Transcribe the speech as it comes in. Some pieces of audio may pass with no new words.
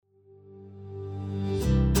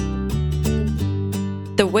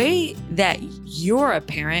The way that you're a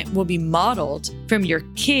parent will be modeled from your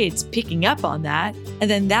kids picking up on that, and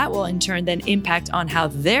then that will in turn then impact on how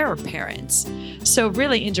they're parents. So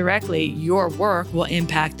really indirectly, your work will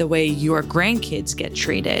impact the way your grandkids get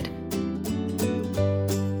treated.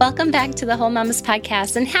 Welcome back to the Whole Mamas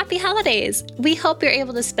Podcast and happy holidays. We hope you're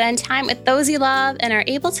able to spend time with those you love and are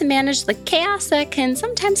able to manage the chaos that can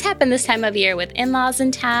sometimes happen this time of year with in-laws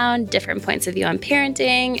in town, different points of view on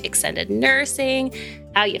parenting, extended nursing,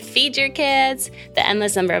 how you feed your kids, the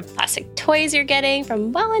endless number of plastic toys you're getting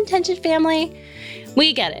from well-intentioned family.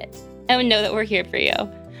 We get it, and we know that we're here for you.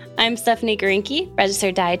 I'm Stephanie Garinke,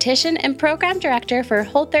 registered dietitian and program director for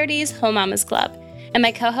Whole30's Whole Mamas Club. And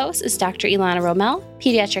my co-host is Dr. Ilana Romel,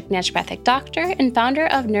 pediatric naturopathic doctor and founder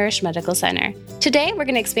of Nourish Medical Center. Today, we're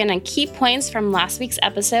going to expand on key points from last week's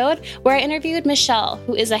episode where I interviewed Michelle,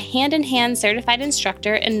 who is a hand-in-hand certified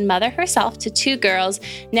instructor and mother herself to 2 girls,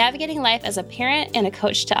 navigating life as a parent and a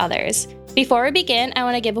coach to others. Before we begin, I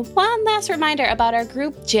want to give one last reminder about our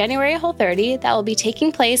group January Whole30 that will be taking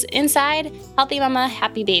place inside Healthy Mama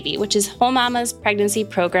Happy Baby, which is Whole Mama's Pregnancy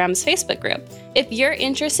Program's Facebook group. If you're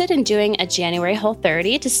interested in doing a January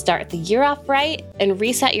Whole30 to start the year off right and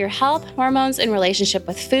reset your health, hormones, and relationship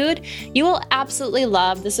with food, you will absolutely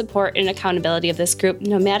love the support and accountability of this group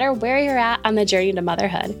no matter where you're at on the journey to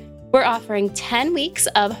motherhood. We're offering 10 weeks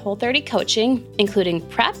of Whole30 coaching, including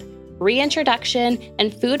prep, reintroduction,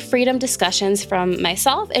 and food freedom discussions from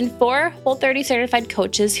myself and 4 Whole30 certified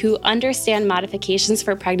coaches who understand modifications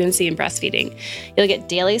for pregnancy and breastfeeding. You'll get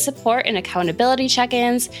daily support and accountability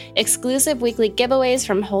check-ins, exclusive weekly giveaways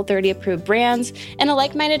from Whole30 approved brands, and a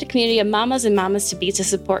like-minded community of mamas and mamas-to-be to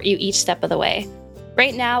support you each step of the way.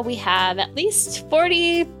 Right now, we have at least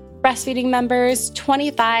 40 breastfeeding members,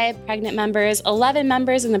 25 pregnant members, 11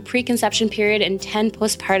 members in the preconception period, and 10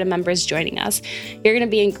 postpartum members joining us. You're going to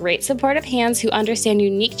be in great supportive hands who understand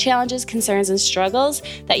unique challenges, concerns, and struggles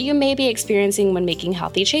that you may be experiencing when making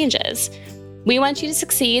healthy changes. We want you to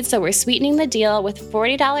succeed, so we're sweetening the deal with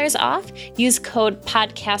 $40 off. Use code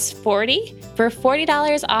PODCAST40 for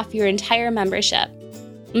 $40 off your entire membership.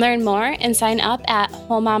 Learn more and sign up at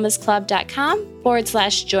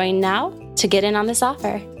wholemamasclub.com/join now to get in on this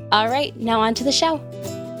offer. All right, now on to the show.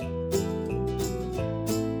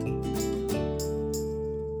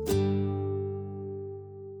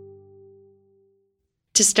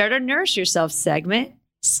 To start our Nourish Yourself segment,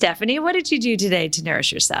 Stephanie, what did you do today to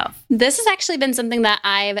nourish yourself? This has actually been something that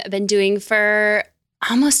I've been doing for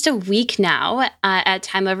almost a week now at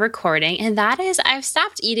time of recording, and that is I've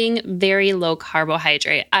stopped eating very low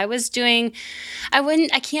carbohydrate. I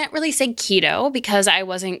can't really say keto because I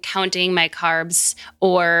wasn't counting my carbs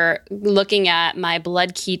or looking at my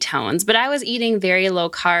blood ketones, but I was eating very low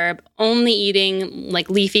carb, only eating like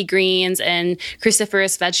leafy greens and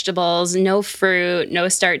cruciferous vegetables, no fruit, no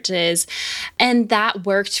starches, and that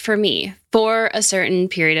worked for me for a certain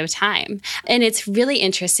period of time. And it's really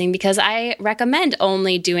interesting because I recommend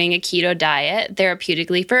only doing a keto diet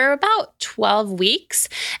therapeutically for about 12 weeks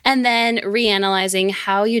and then reanalyzing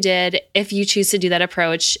how you did if you choose to do that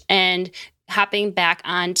approach and hopping back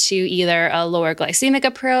onto either a lower glycemic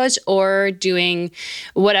approach or doing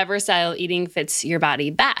whatever style eating fits your body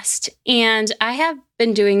best. And I have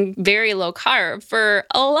been doing very low carb for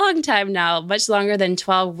a long time now, much longer than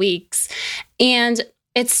 12 weeks. And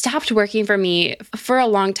it stopped working for me for a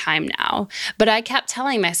long time now, but I kept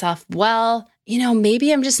telling myself, well,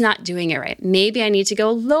 maybe I'm just not doing it right. Maybe I need to go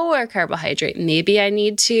lower carbohydrate. Maybe I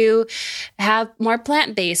need to have more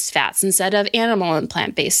plant-based fats instead of animal and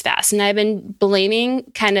plant-based fats. And I've been blaming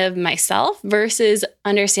kind of myself versus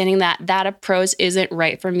understanding that that approach isn't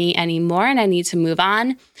right for me anymore and I need to move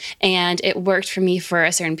on. And it worked for me for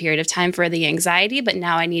a certain period of time for the anxiety, but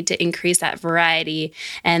now I need to increase that variety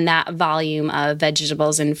and that volume of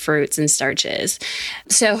vegetables and fruits and starches.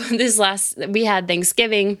 So we had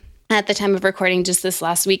Thanksgiving at the time of recording just this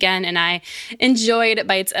last weekend, and I enjoyed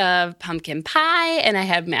bites of pumpkin pie, and I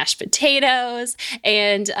had mashed potatoes,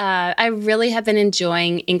 and I really have been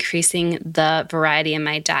enjoying increasing the variety in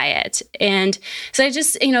my diet. And so I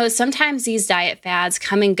just, sometimes these diet fads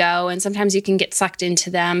come and go, and sometimes you can get sucked into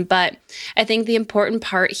them, but I think the important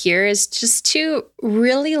part here is just to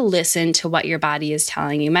really listen to what your body is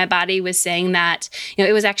telling you. My body was saying that,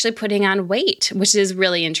 it was actually putting on weight, which is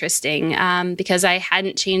really interesting because I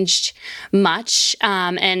hadn't changed much.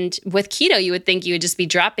 And with keto, you would think you would just be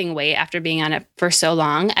dropping weight after being on it for so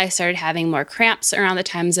long. I started having more cramps around the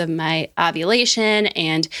times of my ovulation,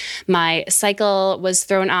 and my cycle was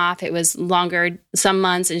thrown off. It was longer some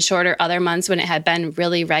months and shorter other months when it had been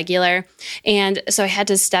really regular. And so I had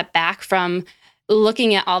to step back from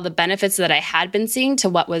looking at all the benefits that I had been seeing to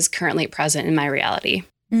what was currently present in my reality.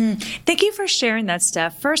 Thank you for sharing that,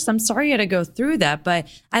 Steph. First, I'm sorry you had to go through that, but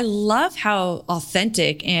I love how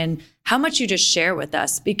authentic and how much you just share with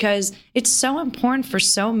us, because it's so important for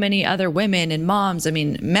so many other women and moms, I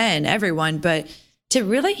mean, men, everyone, but to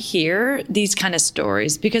really hear these kind of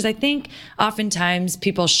stories, because I think oftentimes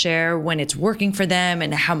people share when it's working for them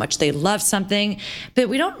and how much they love something, but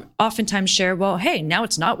we don't oftentimes share, well, hey, now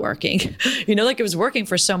it's not working. Like it was working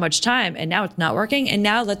for so much time and now it's not working. And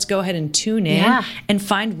now let's go ahead and tune in and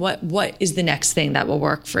find what is the next thing that will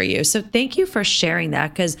work for you. So thank you for sharing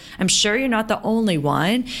that, because I'm sure you're not the only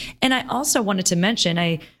one. And I also wanted to mention,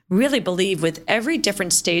 I really believe with every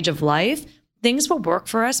different stage of life, things will work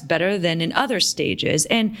for us better than in other stages.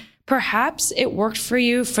 And perhaps it worked for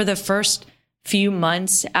you for the first few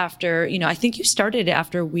months after, I think you started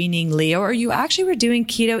after weaning Leo, or you actually were doing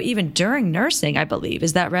keto even during nursing, I believe.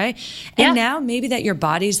 Is that right? And now maybe that your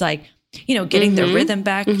body's like, getting the rhythm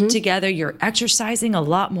back together, you're exercising a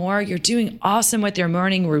lot more, you're doing awesome with your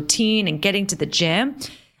morning routine and getting to the gym.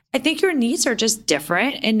 I think your needs are just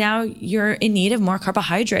different, and now you're in need of more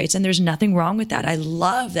carbohydrates, and there's nothing wrong with that. I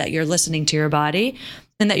love that you're listening to your body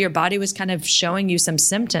and that your body was kind of showing you some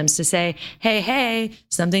symptoms to say, hey,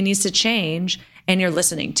 something needs to change, and you're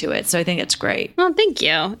listening to it. So I think it's great. Well, thank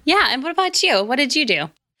you. Yeah. And what about you? What did you do?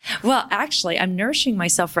 Well, actually, I'm nourishing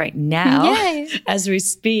myself right now as we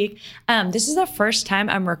speak. This is the first time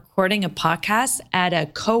I'm recording a podcast at a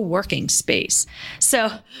co-working space. So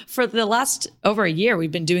for the last over a year,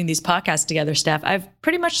 we've been doing these podcasts together, Steph. I've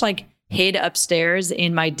pretty much hid upstairs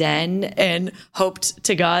in my den and hoped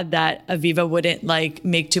to God that Aviva wouldn't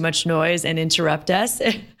make too much noise and interrupt us.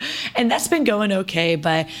 And that's been going okay.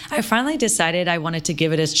 But I finally decided I wanted to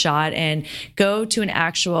give it a shot and go to an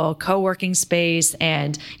actual co-working space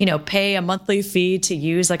and, pay a monthly fee to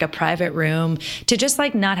use a private room to just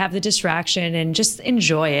not have the distraction and just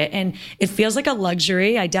enjoy it. And it feels like a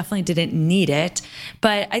luxury. I definitely didn't need it,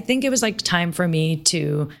 but I think it was time for me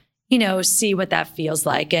to see what that feels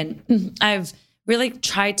like. And I've really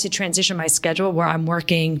tried to transition my schedule where I'm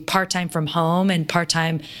working part-time from home and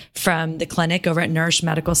part-time from the clinic over at Nourish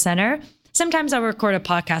Medical Center. Sometimes I'll record a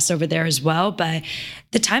podcast over there as well, but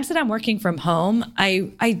the times that I'm working from home,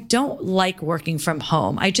 I don't like working from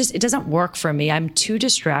home. It doesn't work for me. I'm too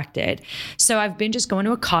distracted. So I've been just going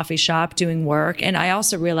to a coffee shop doing work. And I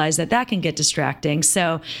also realized that can get distracting.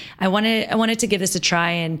 So I wanted to give this a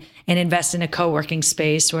try and invest in a co-working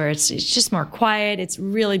space where it's just more quiet. It's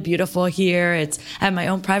really beautiful here. I have my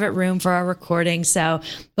own private room for our recording. So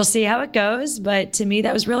we'll see how it goes. But to me,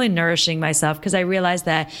 that was really nourishing myself, because I realized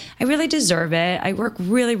that I really deserve it. I work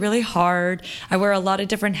really, really hard. I wear a lot of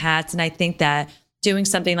different hats. And I think that doing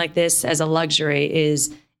something like this as a luxury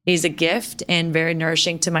is a gift and very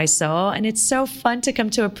nourishing to my soul. And it's so fun to come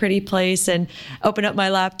to a pretty place and open up my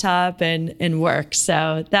laptop and work.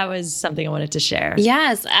 So that was something I wanted to share.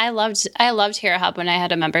 Yes, I loved Hero Hub when I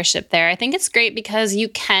had a membership there. I think it's great because you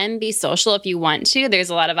can be social if you want to. There's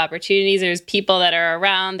a lot of opportunities. There's people that are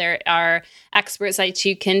around. There are experts that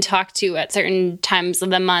you can talk to at certain times of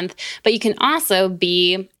the month, but you can also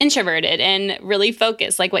be introverted and really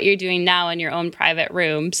focus like what you're doing now in your own private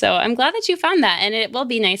room. So I'm glad that you found that, and it will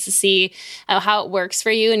be nice to see how it works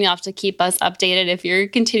for you, and you'll have to keep us updated if you're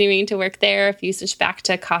continuing to work there, if you switch back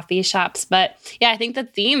to coffee shops. But yeah, I think the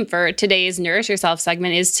theme for today's Nourish Yourself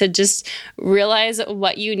segment is to just realize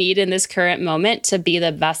what you need in this current moment to be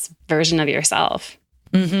the best version of yourself.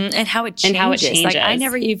 Mm-hmm. And how it changes. I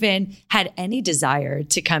never even had any desire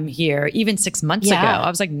to come here even 6 months ago. I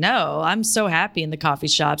was like, no, I'm so happy in the coffee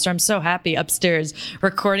shops, or I'm so happy upstairs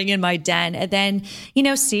recording in my den. And then,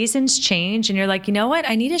 seasons change and you're like, you know what?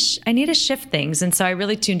 I need to shift things. And so I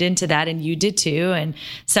really tuned into that, and you did too. And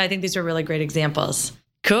so I think these were really great examples.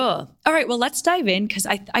 Cool. All right. Well, let's dive in, because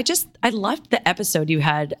I loved the episode you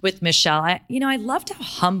had with Michelle. I loved how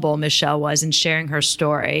humble Michelle was in sharing her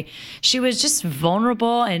story. She was just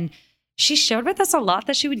vulnerable, and she shared with us a lot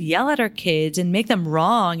that she would yell at her kids and make them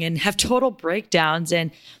wrong and have total breakdowns.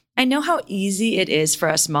 And I know how easy it is for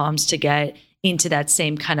us moms to get into that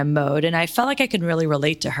same kind of mode. And I felt like I could really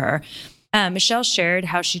relate to her. Michelle shared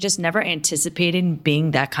how she just never anticipated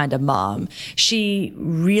being that kind of mom. She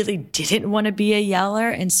really didn't want to be a yeller,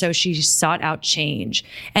 and so she sought out change.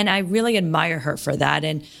 And I really admire her for that.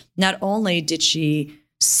 And not only did she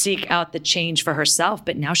seek out the change for herself,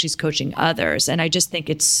 but now she's coaching others. And I just think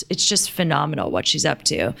it's just phenomenal what she's up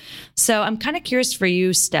to. So I'm kind of curious for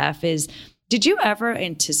you, Steph, did you ever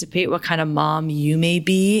anticipate what kind of mom you may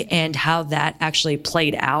be and how that actually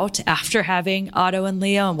played out after having Otto and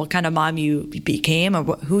Leo, and what kind of mom you became or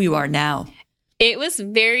who you are now? It was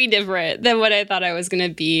very different than what I thought I was going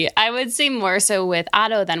to be. I would say more so with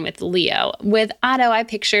Otto than with Leo. With Otto, I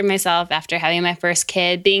pictured myself after having my first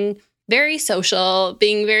kid being very social,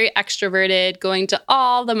 being very extroverted, going to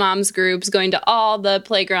all the moms groups, going to all the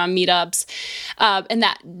playground meetups. And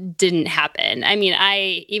that didn't happen. I mean,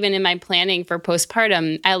 even in my planning for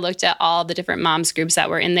postpartum, I looked at all the different moms groups that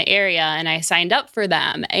were in the area and I signed up for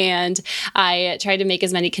them. And I tried to make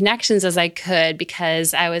as many connections as I could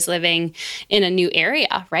because I was living in a new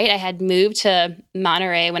area, right? I had moved to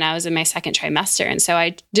Monterey when I was in my second trimester. And so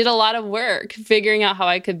I did a lot of work figuring out how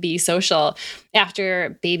I could be social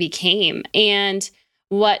after baby came. And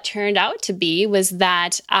what turned out to be was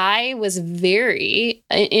that I was very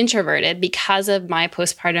introverted because of my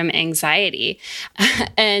postpartum anxiety.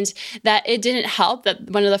 And that it didn't help that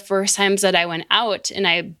one of the first times that I went out and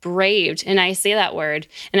I braved, and I say that word,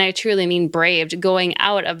 and I truly mean braved, going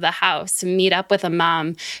out of the house to meet up with a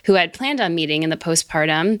mom who I'd planned on meeting in the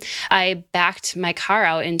postpartum, I backed my car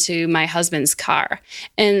out into my husband's car.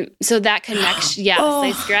 And so that connection, yes,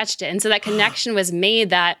 I scratched it. And so that connection was made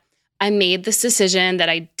that I made this decision that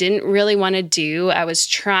I didn't really want to do. I was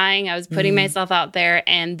putting myself out there,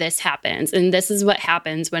 and this happens. And this is what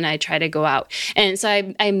happens when I try to go out. And so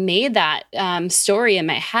I made that story in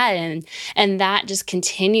my head, and that just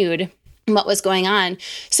continued what was going on.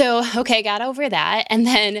 So, okay, I got over that. And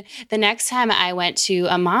then the next time I went to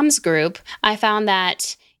a mom's group, I found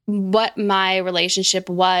that what my relationship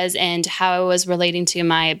was and how I was relating to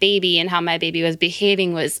my baby and how my baby was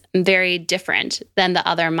behaving was very different than the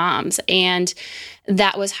other moms. And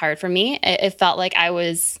that was hard for me. It felt like I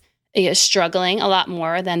was struggling a lot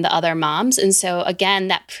more than the other moms. And so again,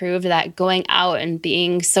 that proved that going out and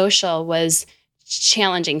being social was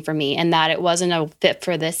challenging for me and that it wasn't a fit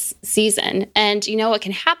for this season. And you know what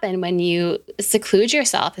can happen when you seclude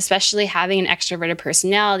yourself, especially having an extroverted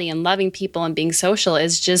personality and loving people and being social,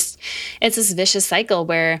 is just, it's this vicious cycle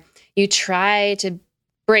where you try to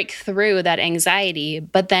break through that anxiety,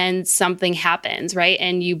 but then something happens, right?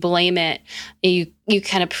 And you blame it. You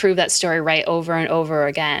kind of prove that story right over and over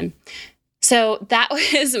again. So that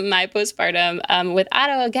was my postpartum with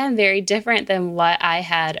Otto. Again, very different than what I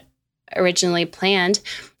had originally planned.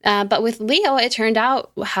 But with Leo, it turned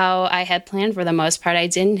out how I had planned for the most part. I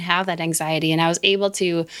didn't have that anxiety and I was able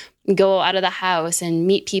to go out of the house and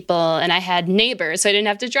meet people. And I had neighbors, so I didn't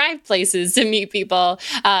have to drive places to meet people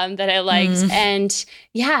that I liked. And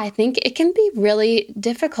yeah, I think it can be really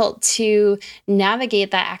difficult to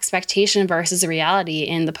navigate that expectation versus reality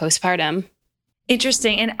in the postpartum.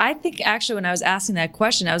 Interesting. And I think actually when I was asking that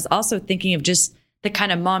question, I was also thinking of just the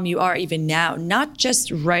kind of mom you are even now, not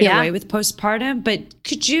just right away with postpartum, but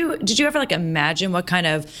did you ever like imagine what kind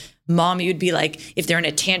of mom you'd be like if they're in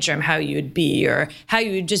a tantrum, how you would be, or how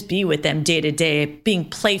you would just be with them day to day, being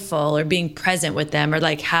playful or being present with them, or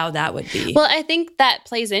like how that would be? Well, I think that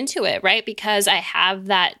plays into it, right? Because I have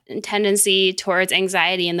that tendency towards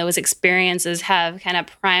anxiety, and those experiences have kind of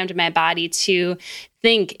primed my body to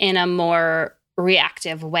think in a more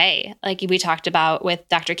reactive way. Like we talked about with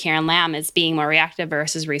Dr. Karen Lamb, is being more reactive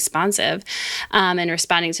versus responsive and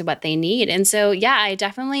responding to what they need. And so, yeah, I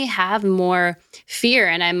definitely have more fear,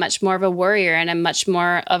 and I'm much more of a worrier, and I'm much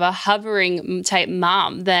more of a hovering type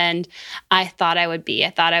mom than I thought I would be. I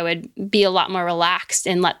thought I would be a lot more relaxed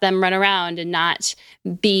and let them run around and not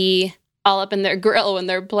be all up in their grill when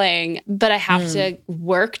they're playing. But I have to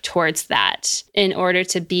work towards that in order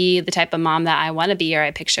to be the type of mom that I want to be, or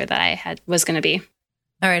I picture that I was going to be.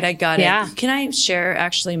 All right, I got it. Can I share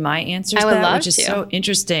actually my answers to that, which is so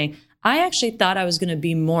interesting? I actually thought I was going to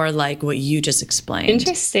be more like what you just explained.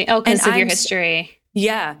 Interesting. Oh, because of your history.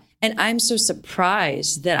 Yeah. And I'm so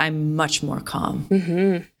surprised that I'm much more calm.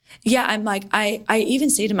 Mm-hmm. Yeah. I'm like, I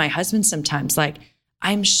even say to my husband sometimes, like,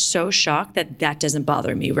 I'm so shocked that doesn't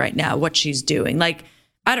bother me right now, what she's doing. Like,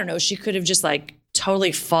 I don't know, she could have just like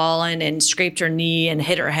totally fallen and scraped her knee and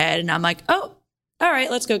hit her head. And I'm like, oh, all right,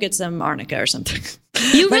 let's go get some arnica or something.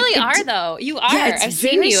 You really are, though. You are. Yeah, I've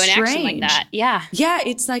seen you in action like that. Yeah. Yeah,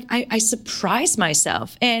 it's like I surprise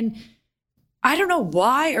myself. And I don't know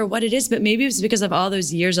why or what it is, but maybe it's because of all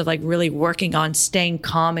those years of like really working on staying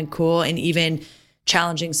calm and cool in even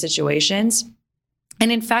challenging situations.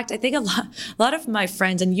 And in fact, I think a lot of my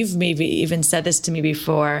friends, and you've maybe even said this to me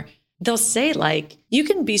before, they'll say like, you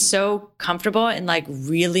can be so comfortable in like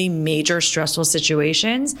really major stressful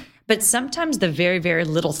situations, but sometimes the very, very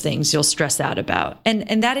little things you'll stress out about.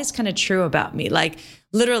 And that is kind of true about me. Like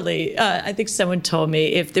literally, I think someone told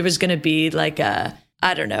me if there was going to be like a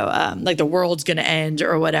I don't know, like the world's going to end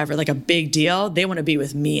or whatever, like a big deal, they want to be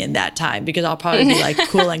with me in that time because I'll probably be like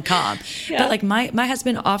cool and calm. Yeah. But like my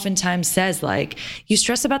husband oftentimes says like, you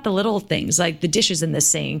stress about the little things, like the dishes in the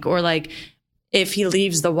sink, or like if he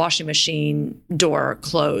leaves the washing machine door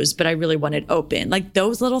closed, but I really want it open. Like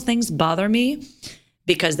those little things bother me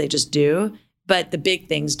because they just do. But the big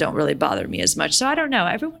things don't really bother me as much. So I don't know.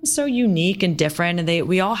 Everyone's so unique and different, and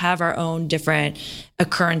we all have our own different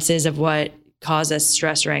occurrences of what cause us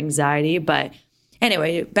stress or anxiety. But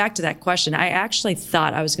anyway, back to that question, I actually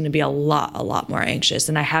thought I was going to be a lot more anxious,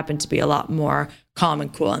 and I happen to be a lot more calm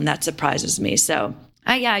and cool, and that surprises me. So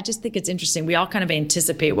I just think it's interesting. We all kind of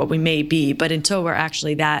anticipate what we may be, but until we're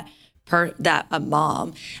actually a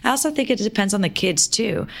mom. I also think it depends on the kids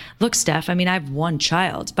too. Look, Steph, I mean, I have one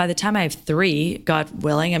child. By the time I have 3, God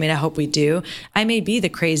willing, I mean, I hope we do, I may be the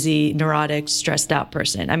crazy, neurotic, stressed out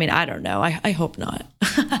person. I mean, I don't know. I hope not.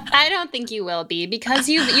 I don't think you will be, because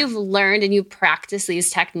you've learned and you practice these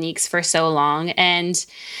techniques for so long. And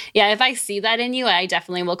yeah, if I see that in you, I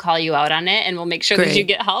definitely will call you out on it, and we'll make sure that you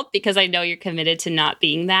get help, because I know you're committed to not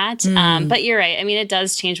being that. But you're right. I mean, it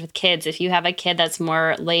does change with kids. If you have a kid that's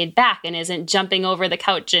more laid back and isn't jumping over the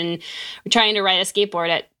couch and trying to ride a skateboard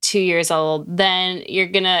at 2 years old, then you're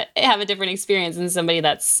going to have a different experience than somebody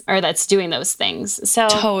that's doing those things. So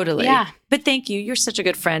totally. Yeah. But thank you. You're such a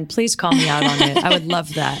good friend. Please call me out on it. I would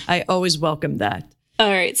love that. I always welcome that. All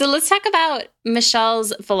right. So let's talk about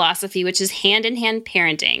Michelle's philosophy, which is hand-in-hand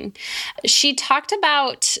parenting. She talked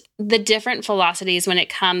about the different philosophies when it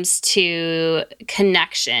comes to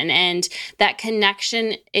connection, and that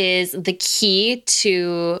connection is the key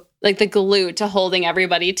to, like, the glue to holding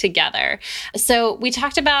everybody together. So we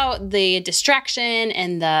talked about the distraction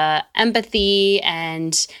and the empathy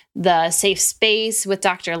and the safe space with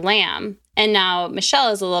Dr. Lamb. And now Michelle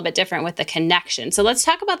is a little bit different with the connection. So let's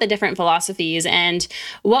talk about the different philosophies and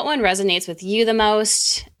what one resonates with you the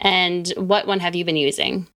most, and what one have you been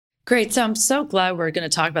using? Great. So I'm so glad we're going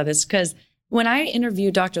to talk about this, because when I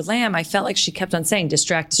interviewed Dr. Lamb, I felt like she kept on saying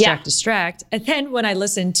distract. And then when I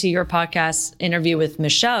listened to your podcast interview with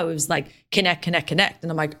Michelle, it was like connect. And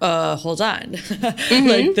I'm like, hold on.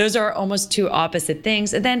 Like those are almost two opposite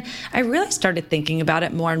things. And then I really started thinking about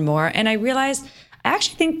it more and more. And I realized I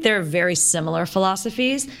actually think they're very similar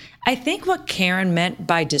philosophies. I think what Karen meant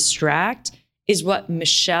by distract is what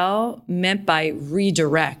Michelle meant by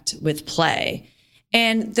redirect with play.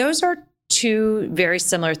 And those are two very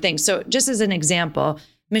similar things. So just as an example,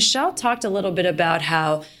 Michelle talked a little bit about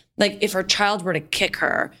how, like, if her child were to kick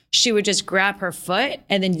her, she would just grab her foot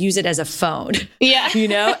and then use it as a phone. Yeah.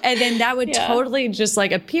 And then that would totally just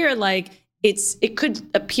like appear like it could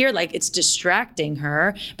appear like it's distracting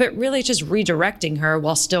her, but really it's just redirecting her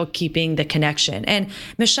while still keeping the connection. And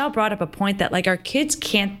Michelle brought up a point that, like, our kids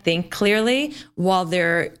can't think clearly while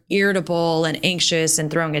they're irritable and anxious and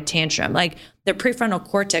throwing a tantrum. Like, their prefrontal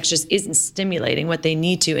cortex just isn't stimulating what they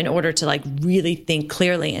need to in order to, like, really think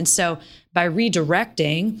clearly. And so by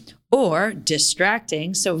redirecting or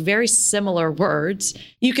distracting, so very similar words,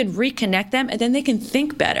 you can reconnect them and then they can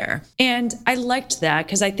think better. And I liked that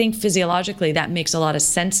because I think physiologically that makes a lot of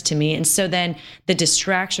sense to me. And so then the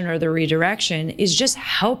distraction or the redirection is just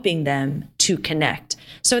helping them to connect.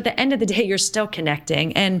 So at the end of the day, you're still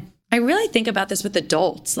connecting. And I really think about this with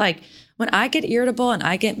adults. Like, when I get irritable and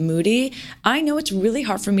I get moody, I know it's really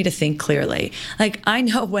hard for me to think clearly. Like, I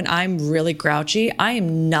know when I'm really grouchy, I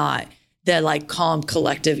am not the, like, calm,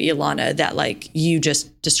 collective Ilana that, like, you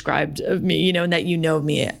just described of me, and that you know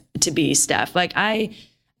me to be, Steph. Like,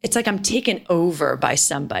 it's like I'm taken over by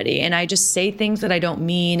somebody and I just say things that I don't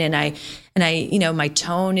mean. And I, my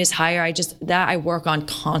tone is higher. I work on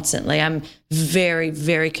constantly. I'm very,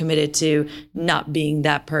 very committed to not being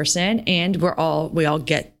that person. And we all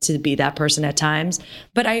get to be that person at times.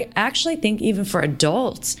 But I actually think even for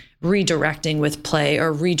adults, redirecting with play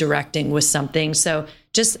or redirecting with something. So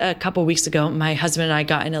just a couple of weeks ago, my husband and I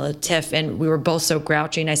got in a tiff and we were both so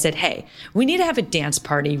grouchy. And I said, hey, we need to have a dance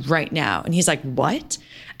party right now. And he's like, what?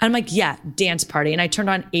 And I'm like, yeah, dance party. And I turned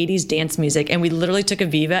on 80s dance music and we literally took a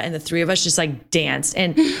Viva and the three of us just, like, danced.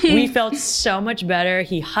 And we felt so much better.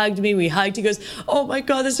 He hugged me. We hugged. He goes, oh my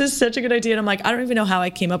God, this is such a good idea. And I'm like, I don't even know how I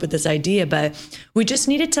came up with this idea, but we just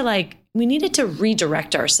needed to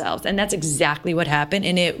redirect ourselves. And that's exactly what happened.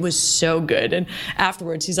 And it was so good. And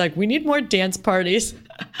afterwards, he's like, we need more dance parties.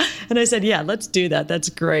 And I said, yeah, let's do that. That's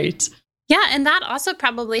great. Yeah. And that also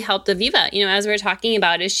probably helped Aviva, as we were talking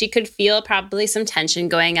about, is she could feel probably some tension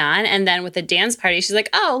going on. And then with the dance party, she's like,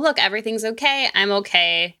 oh, look, everything's okay. I'm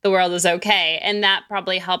okay. The world is okay. And that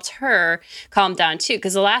probably helped her calm down too.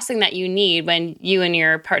 Because the last thing that you need when you and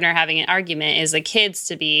your partner are having an argument is the kids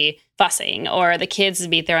to be fussing or the kids would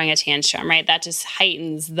be throwing a tantrum, right? That just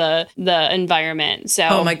heightens the environment. So,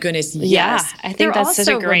 oh my goodness, yes. I think They're that's such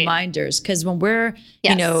a also great reminders, because when we're,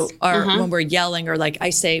 when we're yelling, or like I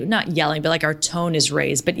say, not yelling, but like our tone is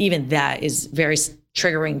raised, but even that is very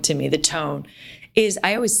triggering to me. The tone is,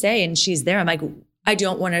 I always say, and she's there, I'm like, I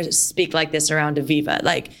don't want to speak like this around Aviva.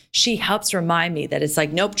 Like, she helps remind me that it's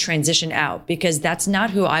like, nope, transition out, because that's not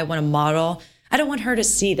who I want to model. I don't want her to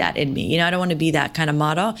see that in me. I don't want to be that kind of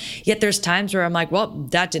model. Yet there's times where I'm like, well,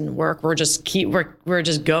 that didn't work. We're just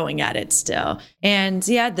going at it still. And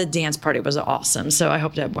yeah, the dance party was awesome. So I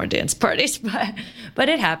hope to have more dance parties, but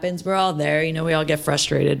it happens. We're all there. We all get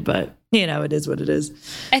frustrated, but it is what it is.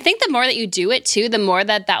 I think the more that you do it too, the more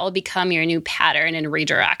that will become your new pattern and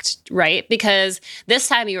redirect, right? Because this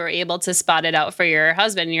time you were able to spot it out for your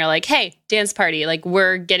husband and you're like, hey, dance party, like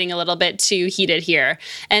we're getting a little bit too heated here.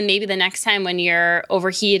 And maybe the next time when you're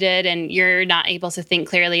overheated and you're not able to think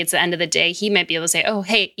clearly, it's the end of the day, he might be able to say, oh,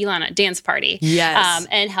 hey, Ilana, dance party. Yes.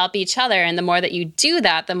 And help each other. And the more that you do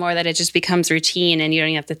that, the more that it just becomes routine and you don't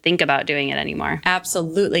even have to think about doing it anymore.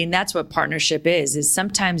 Absolutely. And that's what partnership is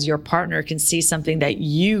sometimes your partner can see something that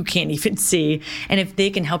you can't even see. And if they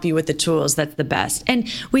can help you with the tools, that's the best.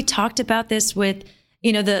 And we talked about this with,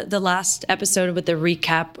 the last episode with the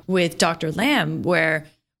recap with Dr. Lamb, where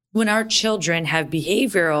when our children have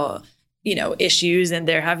behavioral, issues and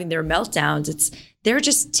they're having their meltdowns, they're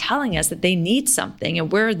just telling us that they need something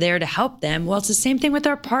and we're there to help them. Well, it's the same thing with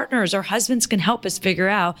our partners. Our husbands can help us figure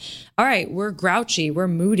out, all right, we're grouchy, we're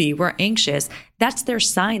moody, we're anxious. That's their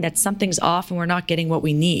sign that something's off and we're not getting what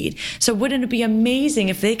we need. So wouldn't it be amazing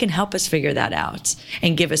if they can help us figure that out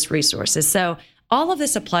and give us resources? So all of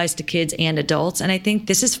this applies to kids and adults. And I think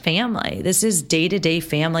this is family. This is day-to-day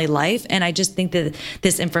family life. And I just think that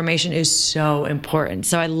this information is so important.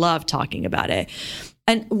 So I love talking about it.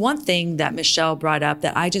 And one thing that Michelle brought up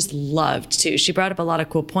that I just loved too, she brought up a lot of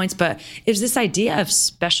cool points, but it was this idea of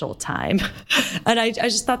special time. And I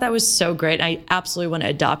just thought that was so great. I absolutely want to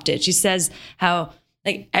adopt it. She says how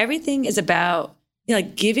like everything is about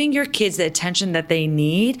like giving your kids the attention that they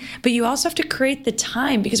need, but you also have to create the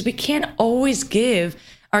time because we can't always give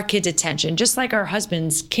our kids attention, just like our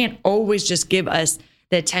husbands can't always just give us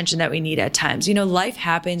the attention that we need at times. Life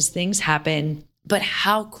happens, things happen. But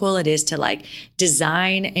how cool it is to like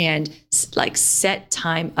design and like set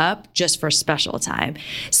time up just for special time.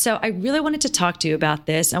 So I really wanted to talk to you about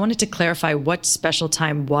this. I wanted to clarify what special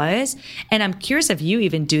time was. And I'm curious if you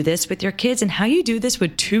even do this with your kids and how you do this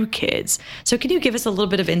with 2 kids. So can you give us a little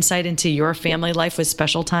bit of insight into your family life with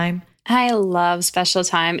special time? I love special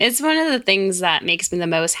time. It's one of the things that makes me the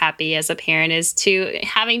most happy as a parent is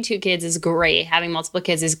having 2 kids is great. Having multiple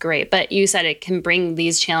kids is great. But you said it can bring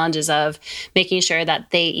these challenges of making sure that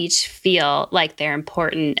they each feel like they're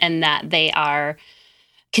important and that they are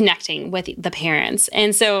connecting with the parents.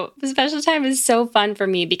 And so special time is so fun for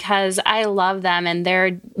me because I love them and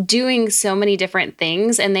they're doing so many different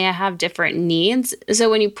things and they have different needs. So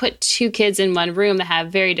when you put 2 kids in one room that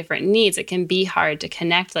have very different needs, it can be hard to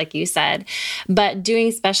connect, like you said. But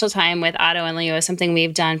doing special time with Otto and Leo is something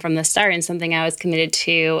we've done from the start and something I was committed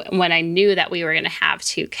to when I knew that we were going to have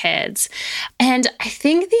 2 kids. And I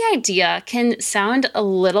think the idea can sound a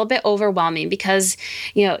little bit overwhelming because,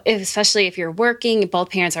 especially if you're working, both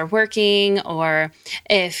parents are working, or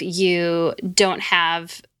if you don't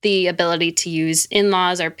have the ability to use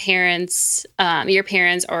in-laws or parents, your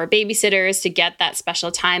parents or babysitters to get that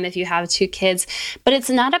special time if you have 2 kids. But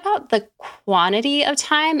it's not about the quantity of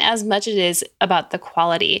time as much as it is about the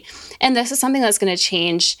quality. And this is something that's going to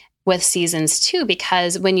change with seasons too,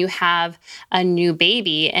 because when you have a new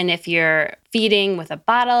baby and if you're feeding with a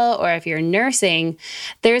bottle or if you're nursing,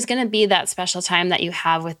 there's going to be that special time that you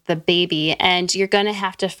have with the baby. And you're going to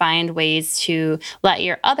have to find ways to let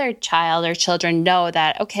your other child or children know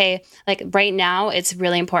that, okay, like right now, it's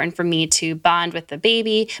really important for me to bond with the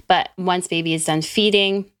baby. But once baby is done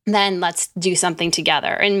feeding, then let's do something together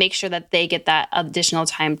and make sure that they get that additional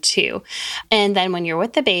time too. And then when you're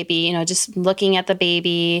with the baby, just looking at the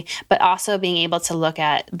baby, but also being able to look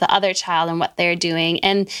at the other child and what they're doing.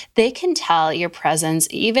 And they can tell your presence,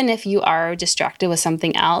 even if you are distracted with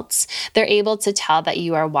something else, they're able to tell that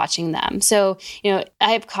you are watching them. So,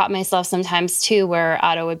 I've caught myself sometimes too, where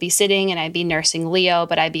Otto would be sitting and I'd be nursing Leo,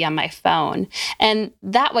 but I'd be on my phone. And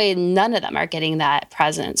that way, none of them are getting that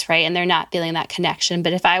presence, right? And they're not feeling that connection.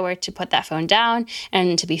 But if I were to put that phone down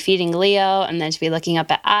and to be feeding Leo and then to be looking up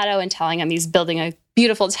at Otto and telling him he's building a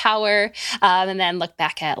beautiful tower, and then look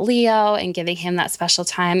back at Leo and giving him that special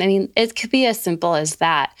time. I mean, it could be as simple as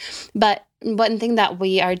that. But one thing that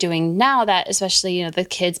we are doing now that, especially, the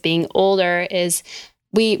kids being older, is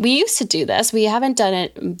we used to do this. We haven't done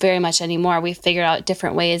it very much anymore. We've figured out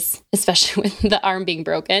different ways, especially with the arm being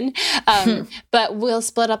broken. But we'll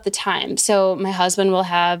split up the time. So my husband will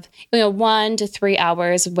have 1 to 3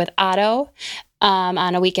 hours with Otto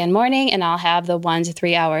on a weekend morning, and I'll have the 1 to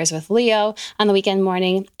 3 hours with Leo on the weekend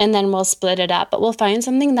morning, and then we'll split it up. But we'll find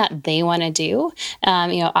something that they want to do.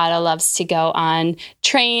 Otto loves to go on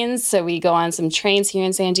trains, so we go on some trains here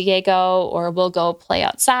in San Diego, or we'll go play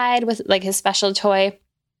outside with like his special toy.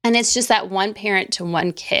 And it's just that one parent to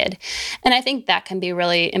one kid. And I think that can be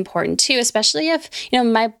really important too, especially if,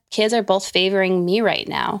 my kids are both favoring me right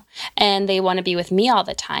now and they want to be with me all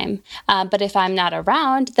the time. But if I'm not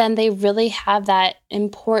around, then they really have that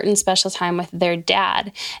important special time with their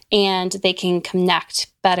dad and they can connect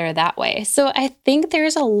better that way. So I think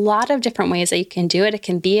there's a lot of different ways that you can do it. It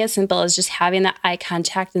can be as simple as just having that eye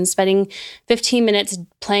contact and spending 15 minutes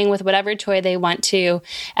playing with whatever toy they want to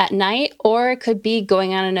at night, or it could be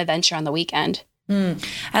going on an adventure on the weekend.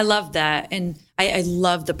 I love that. And I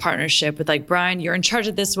love the partnership with like, Brian, you're in charge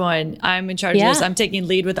of this one. I'm in charge of this. I'm taking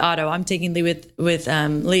lead with Otto. I'm taking lead with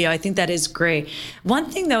Leo. I think that is great.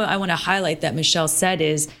 One thing though, I want to highlight that Michelle said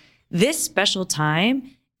is this special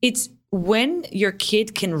time, it's when your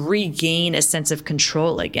kid can regain a sense of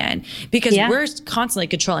control again, because we're constantly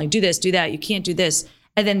controlling, do this, do that. You can't do this.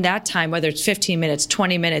 And then that time, whether it's 15 minutes,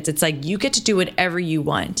 20 minutes, it's like, you get to do whatever you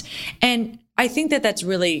want. And I think that that's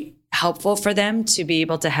really helpful for them to be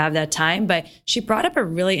able to have that time. But she brought up a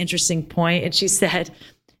really interesting point, and she said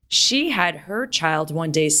she had her child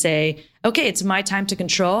one day say, okay, it's my time to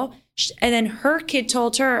control. And then her kid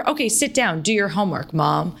told her, okay, sit down, do your homework,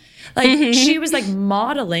 mom. Like she was like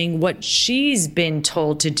modeling what she's been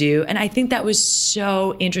told to do. And I think that was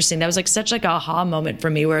so interesting. That was like such like a aha moment for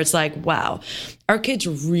me, where it's like, wow, our kids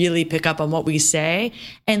really pick up on what we say.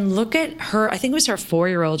 And look at her, I think it was her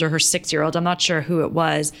 4-year-old or her 6-year-old, I'm not sure who it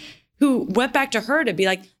was, who went back to her to be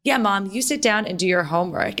like, yeah, mom, you sit down and do your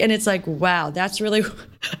homework. And it's like, wow, that's really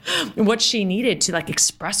what she needed to like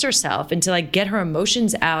express herself and to like get her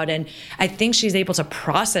emotions out. And I think she's able to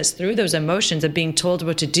process through those emotions of being told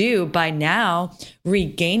what to do by now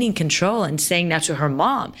regaining control and saying that to her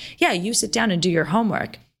mom. Yeah, you sit down and do your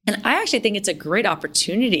homework. And I actually think it's a great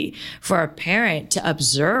opportunity for a parent to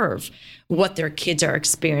observe what their kids are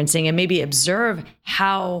experiencing and maybe observe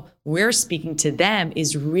how we're speaking to them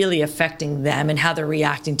is really affecting them and how they're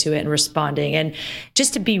reacting to it and responding. And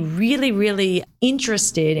just to be really, really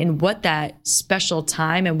interested in what that special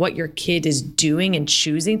time and what your kid is doing and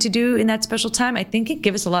choosing to do in that special time, I think it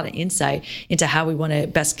gives us a lot of insight into how we want to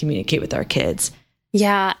best communicate with our kids.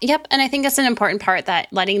 Yeah. Yep. And I think that's an important part, that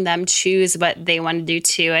letting them choose what they want to do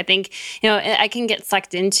too. I think, I can get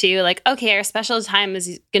sucked into like, okay, our special time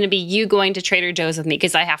is going to be you going to Trader Joe's with me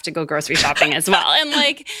because I have to go grocery shopping as well. And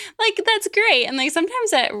like that's great. And like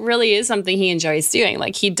sometimes that really is something he enjoys doing.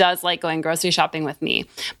 Like he does like going grocery shopping with me,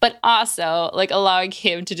 but also like allowing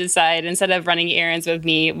him to decide instead of running errands with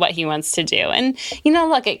me what he wants to do. And,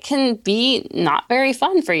 look, it can be not very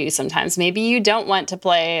fun for you sometimes. Maybe you don't want to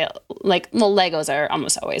play Legos are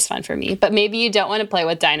almost always fun for me, but maybe you don't want to play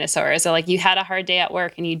with dinosaurs, or like you had a hard day at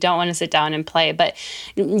work and you don't want to sit down and play. But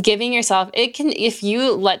giving yourself, if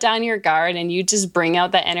you let down your guard and you just bring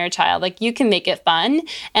out that inner child, like you can make it fun.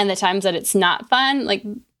 And the times that it's not fun, like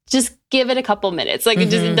just give it a couple minutes. Like it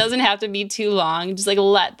doesn't have to be too long. Just like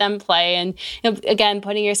let them play. And again,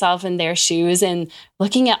 putting yourself in their shoes and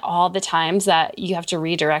looking at all the times that you have to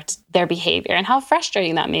redirect their behavior and how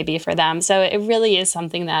frustrating that may be for them. So it really is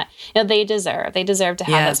something that they deserve. They deserve to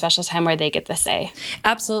have that special time where they get the say.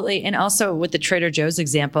 Absolutely. And also with the Trader Joe's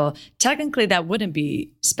example, technically that wouldn't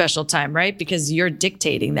be special time, right? Because you're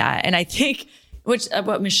dictating that. And I think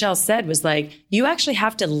what Michelle said was like, you actually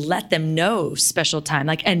have to let them know special time,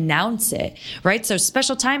 like announce it, right? So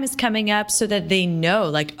special time is coming up so that they know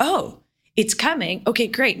like, oh, it's coming. Okay,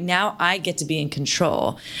 great. Now I get to be in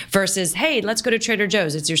control versus, hey, let's go to Trader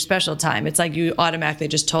Joe's. It's your special time. It's like you automatically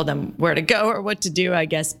just told them where to go or what to do, I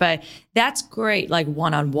guess. But that's great, like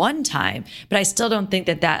one-on-one time. But I still don't think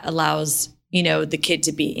that allows the kid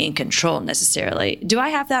to be in control necessarily. Do I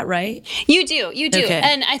have that right? You do. Okay.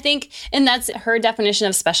 And I think, and that's her definition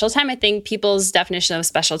of special time. I think people's definition of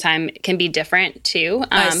special time can be different too.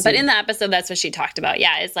 But in the episode, that's what she talked about.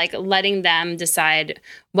 Yeah. It's like letting them decide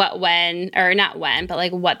what they're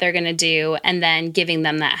going to do, and then giving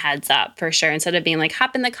them that heads up for sure. Instead of being like,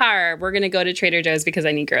 hop in the car, we're going to go to Trader Joe's because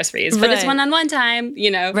I need groceries, but it's one-on-one time,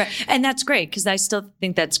 Right. And that's great. Cause I still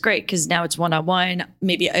think that's great. Cause now it's one-on-one.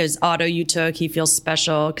 Maybe as Otto, you took took. He feels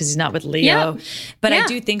special because he's not with Leo. Yep. But I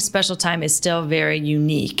do think special time is still very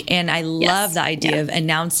unique. And I love the idea of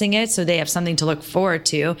announcing it so they have something to look forward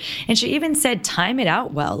to. And she even said, time it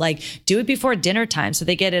out well, like do it before dinner time so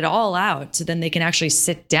they get it all out. So then they can actually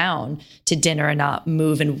sit down to dinner and not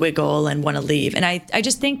move and wiggle and want to leave. And I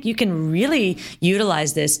just think you can really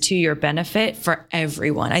utilize this to your benefit for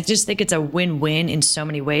everyone. I just think it's a win-win in so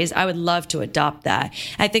many ways. I would love to adopt that.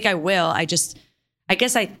 I think I will. I guess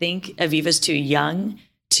I think Aviva's too young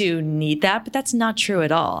to need that, but that's not true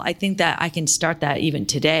at all. I think that I can start that even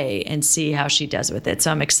today and see how she does with it.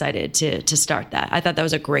 So I'm excited to start that. I thought that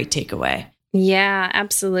was a great takeaway. Yeah,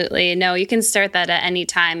 absolutely. No, you can start that at any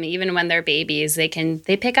time, even when they're babies. They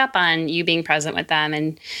pick up on you being present with them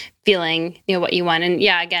and feeling, what you want. And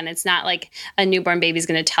yeah, again, it's not like a newborn baby's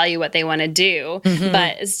going to tell you what they want to do,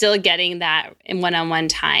 but still getting that in one-on-one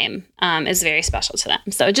time is very special to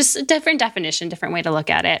them. So just a different definition, different way to look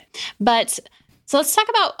at it. So let's talk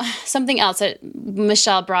about something else that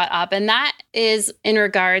Michelle brought up, and that is in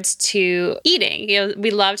regards to eating.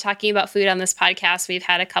 We love talking about food on this podcast. We've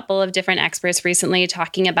had a couple of different experts recently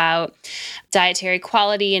talking about dietary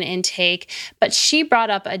quality and intake, but she brought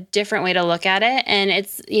up a different way to look at it, and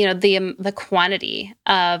it's the quantity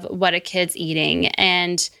of what a kid's eating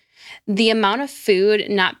and the amount of food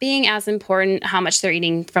not being as important, how much they're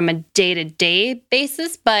eating from a day-to-day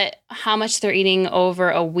basis, but how much they're eating over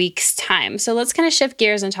a week's time. So let's kind of shift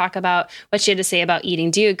gears and talk about what she had to say about eating.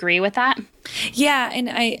 Do you agree with that? Yeah. And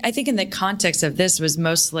I think in the context of this was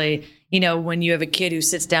mostly, when you have a kid who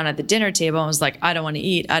sits down at the dinner table and was like, I don't want to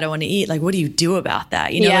eat. Like, what do you do about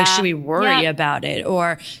that? Like, should we worry about it?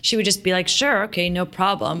 Or should we just be like, sure, okay, no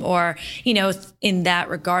problem? Or, in that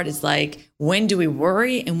regard, it's like, when do we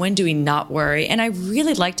worry and when do we not worry? And I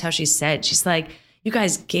really liked how she said, she's like, you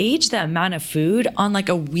guys gauge the amount of food on like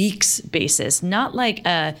a week's basis, not like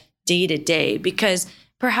a day to day, because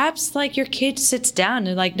perhaps like your kid sits down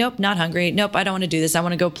and like, nope, not hungry. Nope, I don't want to do this. I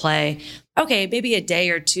want to go play. Okay, maybe a day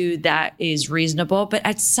or two, that is reasonable. But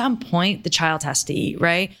at some point, the child has to eat,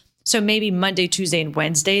 right? So maybe Monday, Tuesday, and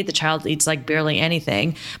Wednesday, the child eats like barely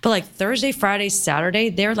anything. But like Thursday, Friday, Saturday,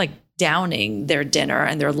 they're like downing their dinner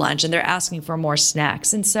and their lunch and they're asking for more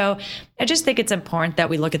snacks. And so I just think it's important that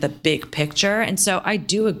we look at the big picture. And so I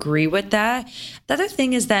do agree with that. The other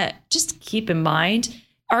thing is that just keep in mind,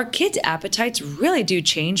 our kids' appetites really do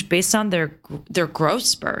change based on their growth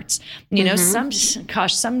spurts.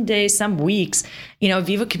 Some days, some weeks,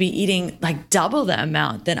 Viva could be eating like double the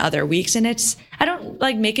amount than other weeks. And I don't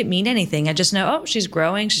like make it mean anything. I just know, she's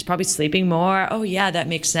growing. She's probably sleeping more. Oh yeah, that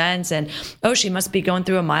makes sense. And she must be going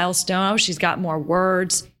through a milestone. She's got more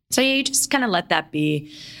words. So you just kind of let that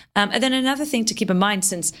be. And then another thing to keep in mind,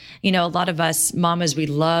 since, a lot of us mamas, we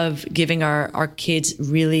love giving our kids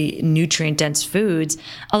really nutrient dense foods.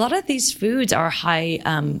 A lot of these foods are high,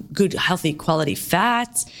 good, healthy quality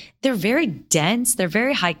fats. They're very dense. They're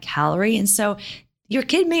very high calorie. And so your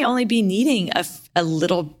kid may only be needing a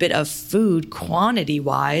little bit of food quantity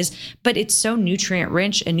wise, but it's so nutrient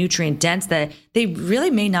rich and nutrient dense that they really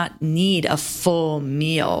may not need a full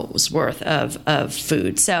meal's worth of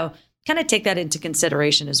food. So kind of take that into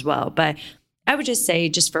consideration as well. But I would just say,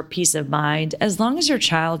 just for peace of mind, as long as your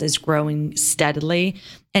child is growing steadily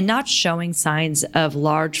and not showing signs of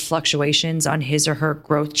large fluctuations on his or her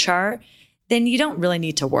growth chart, then you don't really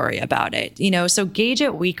need to worry about it. So gauge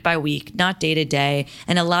it week by week, not day to day,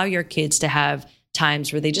 and allow your kids to have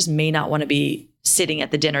times where they just may not want to be sitting at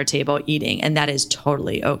the dinner table eating, and that is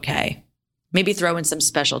totally okay. Maybe throw in some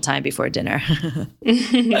special time before dinner.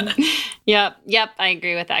 Yep. I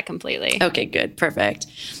agree with that completely. Okay, good. Perfect.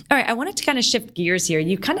 All right. I wanted to kind of shift gears here.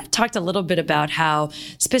 You kind of talked a little bit about how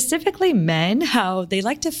specifically men, how they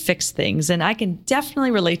like to fix things. And I can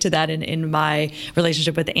definitely relate to that in my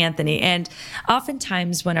relationship with Anthony. And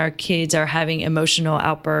oftentimes when our kids are having emotional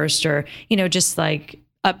outbursts or, just like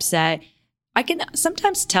upset, I can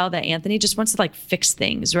sometimes tell that Anthony just wants to like fix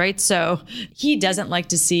things, right? So he doesn't like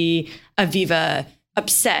to see Aviva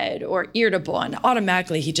upset or irritable, and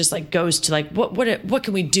automatically he just like goes to like, what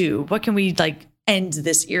can we do? What can we like end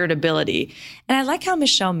this irritability? And I like how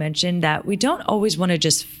Michelle mentioned that we don't always want to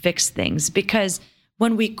just fix things, because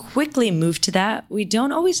when we quickly move to that, we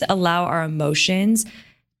don't always allow our emotions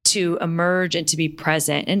to emerge and to be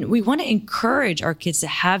present. And we want to encourage our kids to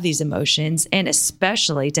have these emotions, and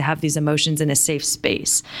especially to have these emotions in a safe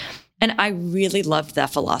space. And I really loved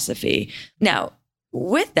that philosophy. Now,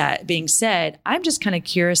 with that being said, I'm just kind of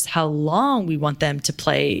curious how long we want them to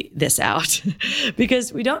play this out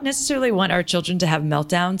because we don't necessarily want our children to have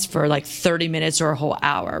meltdowns for like 30 minutes or a whole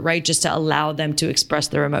hour, right? Just to allow them to express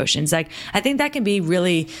their emotions. Like, I think that can be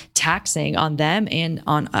really taxing on them and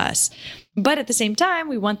on us. But at the same time,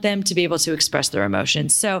 we want them to be able to express their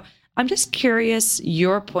emotions. So I'm just curious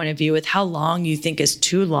your point of view with how long you think is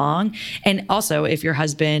too long. And also if your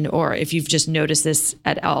husband, or if you've just noticed this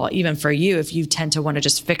at all, even for you, if you tend to want to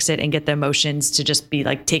just fix it and get the emotions to just be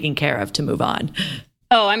like taken care of to move on.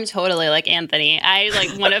 Oh, I'm totally like Anthony. I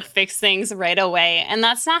like want to fix things right away. And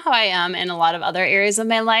that's not how I am in a lot of other areas of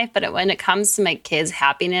my life. But when it comes to my kids'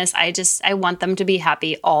 happiness, I want them to be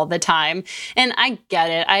happy all the time. And I get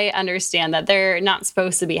it. I understand that they're not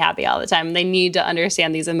supposed to be happy all the time. They need to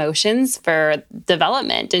understand these emotions for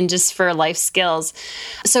development and just for life skills.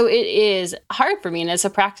 So it is hard for me, and it's a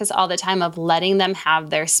practice all the time of letting them have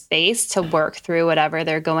their space to work through whatever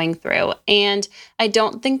they're going through. And I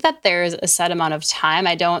don't think that there's a set amount of time.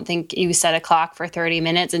 I don't think you set a clock for 30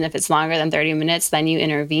 minutes, and if it's longer than 30 minutes, then you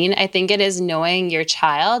intervene. I think it is knowing your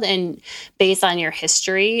child and based on your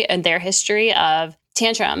history and their history of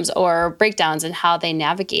tantrums or breakdowns and how they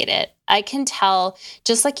navigate it. I can tell,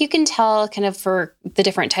 just like you can tell kind of for the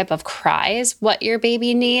different type of cries, what your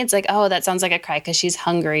baby needs. Like, oh, that sounds like a cry because she's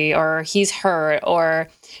hungry or he's hurt or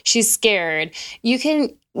she's scared. You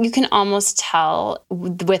can almost tell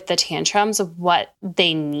with the tantrums what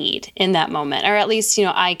they need in that moment, or at least,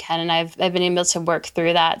 I can, and I've been able to work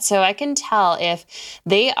through that. So I can tell if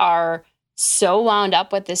they are so wound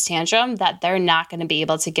up with this tantrum that they're not going to be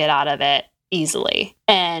able to get out of it easily.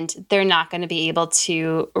 And they're not going to be able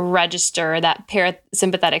to register that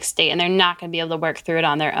parasympathetic state, and they're not going to be able to work through it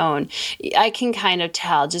on their own. I can kind of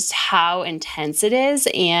tell just how intense it is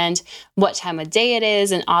and what time of day it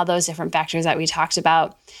is and all those different factors that we talked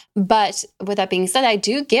about. But with that being said, I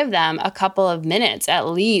do give them a couple of minutes at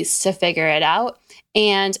least to figure it out.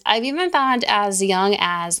 And I've even found as young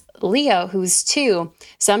as Leo, who's 2,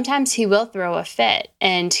 sometimes he will throw a fit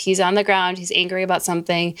and he's on the ground, he's angry about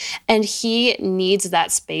something, and he needs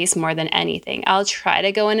that space more than anything. I'll try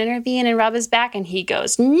to go and intervene and rub his back, and he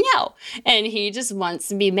goes, no. And he just wants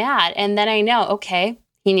to be mad. And then I know, okay,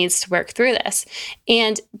 he needs to work through this.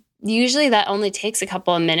 And usually that only takes a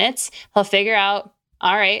couple of minutes. He'll figure out,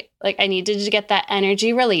 all right, like I needed to get that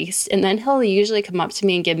energy released. And then he'll usually come up to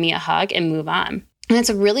me and give me a hug and move on. And it's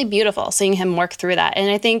really beautiful seeing him work through that. And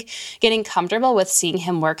I think getting comfortable with seeing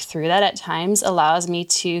him work through that at times allows me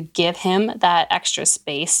to give him that extra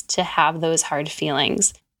space to have those hard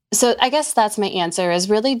feelings. So I guess that's my answer, is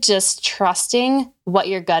really just trusting what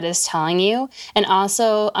your gut is telling you, and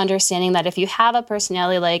also understanding that if you have a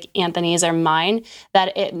personality like Anthony's or mine,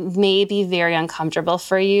 that it may be very uncomfortable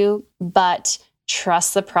for you, but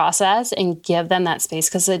trust the process and give them that space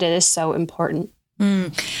because it is so important.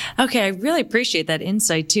 Okay, I really appreciate that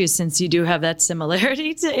insight too, since you do have that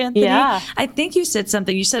similarity to Anthony. Yeah. I think you said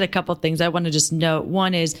a couple of things I want to just note.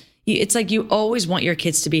 One is, it's like you always want your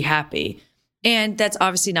kids to be happy. And that's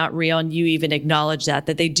obviously not real. And you even acknowledge that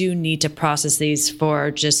they do need to process these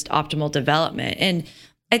for just optimal development. And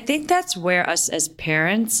I think that's where us as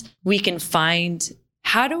parents, we can find,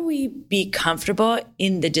 how do we be comfortable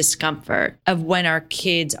in the discomfort of when our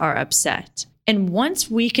kids are upset? And once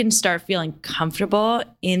we can start feeling comfortable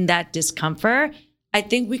in that discomfort, I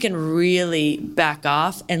think we can really back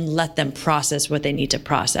off and let them process what they need to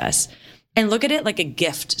process and look at it like a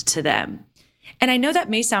gift to them. And I know that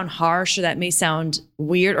may sound harsh, or that may sound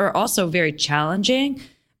weird, or also very challenging,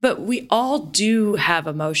 but we all do have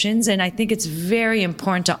emotions. And I think it's very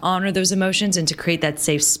important to honor those emotions and to create that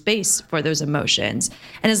safe space for those emotions.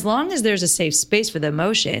 And as long as there's a safe space for the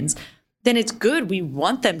emotions, then it's good. We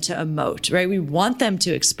want them to emote, right? We want them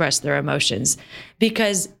to express their emotions,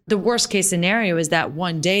 because the worst case scenario is that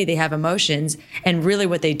one day they have emotions and really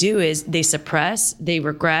what they do is they suppress, they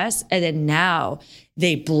regress, and then now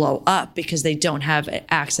they blow up because they don't have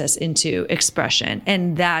access into expression.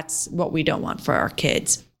 And that's what we don't want for our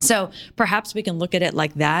kids. So perhaps we can look at it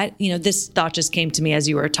like that. This thought just came to me as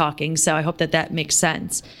you were talking, so I hope that makes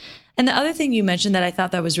sense. And the other thing you mentioned that I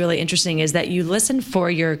thought that was really interesting is that you listen for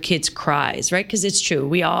your kids' cries, right? Because it's true.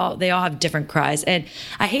 They all have different cries. And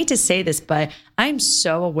I hate to say this, but I'm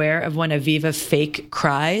so aware of when Aviva fake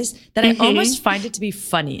cries that I almost find it to be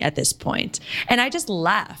funny at this point. And I just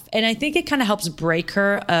laugh. And I think it kind of helps break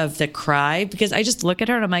her of the cry, because I just look at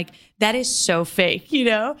her and I'm like, that is so fake,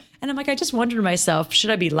 And I'm like, I just wondered to myself,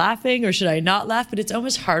 should I be laughing or should I not laugh? But it's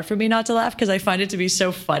almost hard for me not to laugh because I find it to be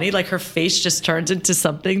so funny. Like her face just turns into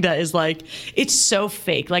something that is like, it's so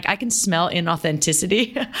fake. Like I can smell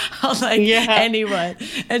inauthenticity on like anyone.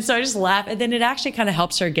 And so I just laugh. And then it actually kind of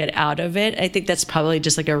helps her get out of it. I think that's probably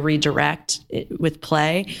just like a redirect with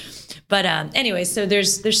play. But anyway, so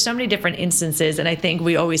there's so many different instances. And I think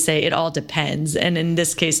we always say it all depends. And in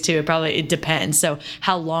this case too, it depends. So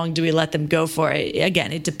how long do we let them go for it?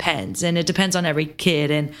 Again, it depends. And it depends on every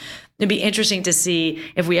kid. And it'd be interesting to see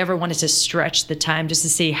if we ever wanted to stretch the time just to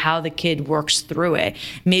see how the kid works through it.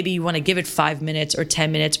 Maybe you want to give it 5 minutes or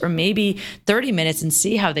 10 minutes or maybe 30 minutes and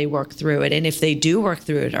see how they work through it. And if they do work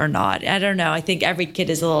through it or not. I don't know. I think every kid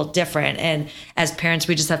is a little different. And as parents,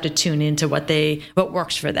 we just have to tune into what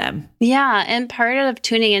works for them. Yeah. And part of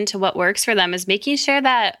tuning into what works for them is making sure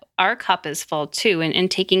that our cup is full too,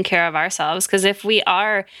 and taking care of ourselves. Because if we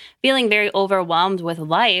are feeling very overwhelmed with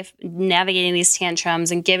life, navigating these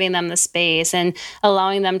tantrums and giving them the space and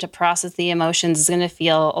allowing them to process the emotions is going to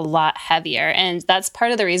feel a lot heavier. And that's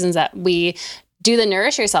part of the reasons that we do the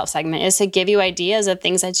Nourish Yourself segment, is to give you ideas of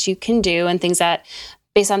things that you can do and things that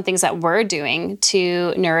based on things that we're doing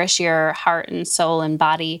to nourish your heart and soul and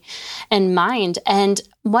body and mind. And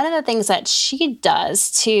one of the things that she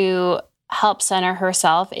does to help center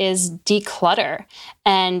herself is declutter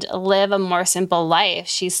and live a more simple life.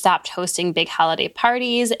 She stopped hosting big holiday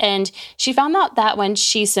parties, and she found out that when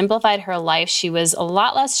she simplified her life, she was a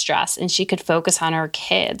lot less stressed and she could focus on her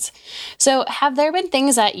kids. So have there been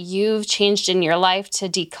things that you've changed in your life to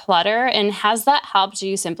declutter, and has that helped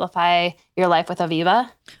you simplify your life with Aviva?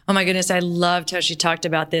 Oh my goodness, I loved how she talked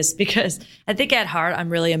about this because I think at heart, I'm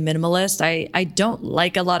really a minimalist. I don't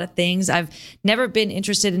like a lot of things. I've never been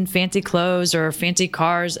interested in fancy clothes or fancy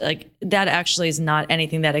cars. Like that actually is not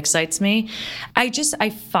anything that excites me. I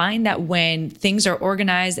find that when things are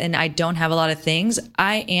organized and I don't have a lot of things,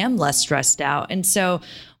 I am less stressed out. And so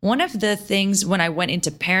one of the things when I went into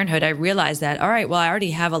parenthood, I realized that, all right, well, I already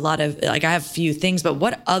have I have a few things, but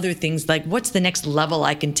what other things, like what's the next level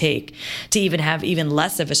I can take to even have even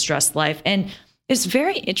less of a stressed life? And it's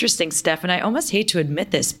very interesting, Steph, and I almost hate to admit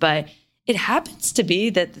this, but it happens to be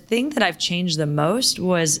that the thing that I've changed the most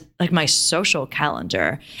was like my social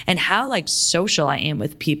calendar and how like social I am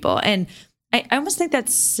with people. And I almost think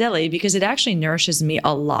that's silly because it actually nourishes me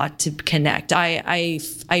a lot to connect. I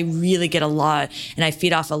really get a lot and I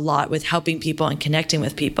feed off a lot with helping people and connecting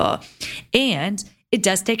with people. And it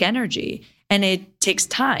does take energy and it takes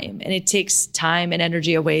time and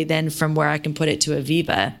energy away then from where I can put it to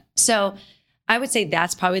Aviva. So I would say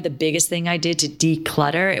that's probably the biggest thing I did to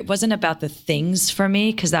declutter. It wasn't about the things for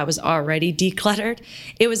me because that was already decluttered.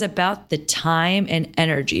 It was about the time and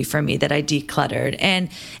energy for me that I decluttered. And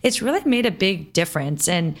it's really made a big difference.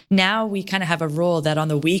 And now we kind of have a rule that on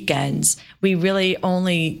the weekends, we really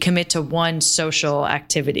only commit to one social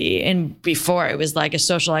activity. And before it was like a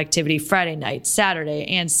social activity Friday night, Saturday,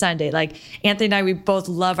 and Sunday. Like Anthony and I, we both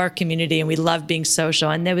love our community and we love being social.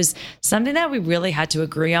 And there was something that we really had to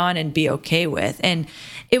agree on and be okay with. And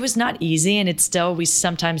it was not easy. And it's still, we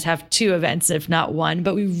sometimes have 2 events, if not 1,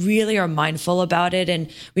 but we really are mindful about it.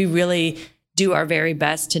 And we really do our very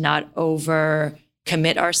best to not over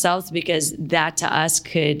commit ourselves because that to us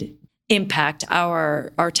could impact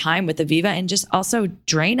our time with Aviva and just also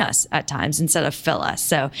drain us at times instead of fill us.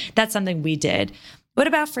 So that's something we did. What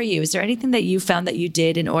about for you? Is there anything that you found that you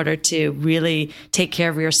did in order to really take care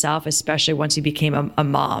of yourself, especially once you became a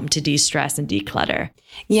mom, to de-stress and declutter?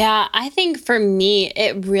 Yeah, I think for me,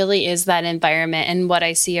 it really is that environment and what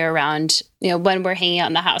I see around, when we're hanging out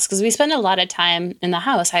in the house, because we spend a lot of time in the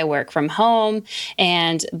house. I work from home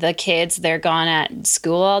and the kids, they're gone at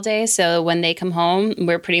school all day. So when they come home,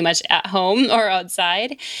 we're pretty much at home or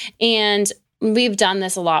outside. And we've done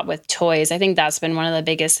this a lot with toys. I think that's been one of the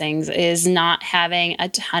biggest things is not having a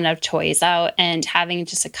ton of toys out and having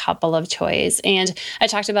just a couple of toys. And I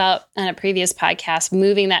talked about on a previous podcast,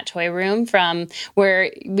 moving that toy room from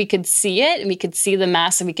where we could see it and we could see the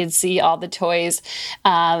mess and we could see all the toys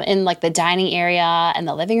in like the dining area and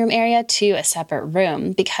the living room area to a separate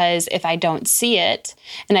room. Because if I don't see it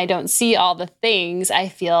and I don't see all the things, I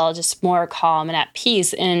feel just more calm and at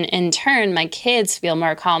peace. And in turn, my kids feel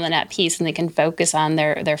more calm and at peace and they can focus on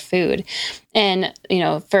their food. And,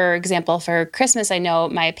 for example, for Christmas, I know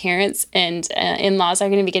my parents and in-laws are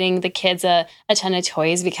going to be getting the kids a ton of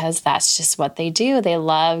toys because that's just what they do. They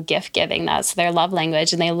love gift giving. That's their love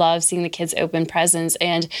language. And they love seeing the kids open presents.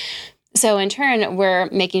 And so in turn, we're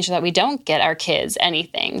making sure that we don't get our kids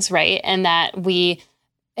anything, right? And that we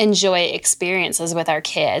enjoy experiences with our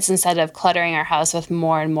kids instead of cluttering our house with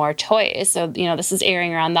more and more toys. So, this is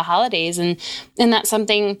airing around the holidays, and that's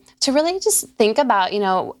something to really just think about.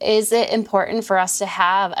 Is it important for us to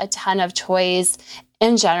have a ton of toys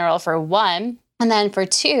in general, for one? And then for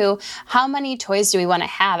two, how many toys do we want to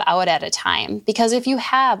have out at a time? Because if you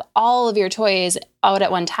have all of your toys out at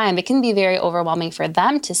one time, it can be very overwhelming for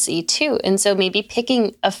them to see too. And so maybe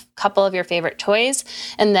picking a couple of your favorite toys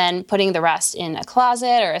and then putting the rest in a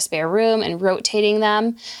closet or a spare room and rotating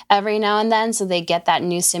them every now and then so they get that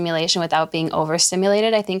new stimulation without being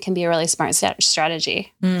overstimulated, I think can be a really smart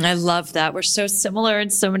strategy. I love that. We're so similar in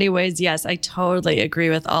so many ways. Yes, I totally agree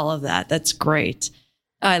with all of that. That's great.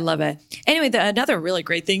 I love it. Anyway, another really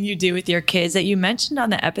great thing you do with your kids that you mentioned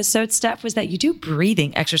on the episode, Steph, was that you do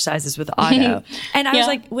breathing exercises with Otto. And I was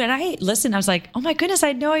like, when I listened, I was like, oh my goodness, I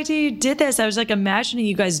had no idea you did this. I was like imagining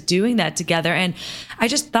you guys doing that together. And I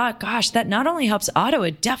just thought, gosh, that not only helps Otto,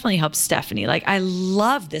 it definitely helps Stephanie. Like, I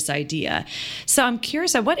love this idea. So I'm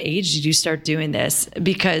curious, at what age did you start doing this?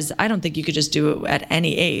 Because I don't think you could just do it at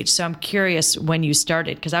any age. So I'm curious when you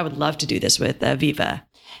started, because I would love to do this with Viva.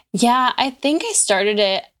 Yeah, I think I started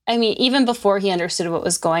it, even before he understood what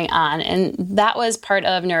was going on. And that was part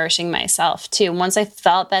of nourishing myself too. Once I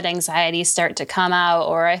felt that anxiety start to come out,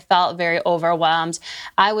 or I felt very overwhelmed,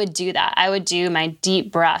 I would do that. I would do my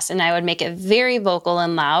deep breaths and I would make it very vocal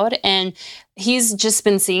and loud. And he's just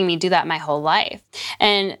been seeing me do that my whole life.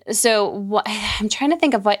 And so I'm trying to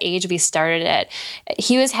think of what age we started it.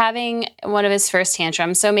 He was having one of his first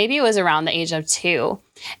tantrums. So maybe it was around the age of 2.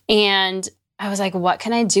 And I was like, what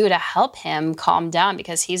can I do to help him calm down?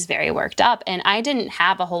 Because he's very worked up. And I didn't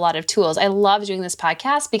have a whole lot of tools. I love doing this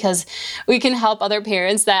podcast because we can help other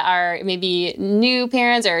parents that are maybe new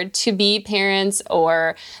parents or to-be parents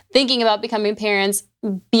or thinking about becoming parents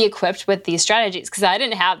be equipped with these strategies. Because I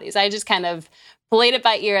didn't have these. I just kind of played it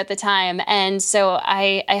by ear at the time. And so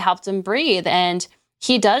I helped him breathe. And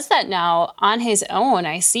he does that now on his own.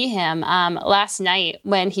 I see him last night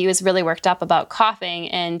when he was really worked up about coughing,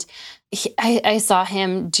 and I saw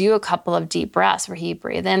him do a couple of deep breaths where he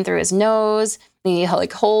breathed in through his nose, and he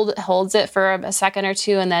holds it for a second or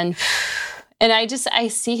two, and then And I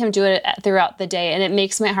see him do it throughout the day, and it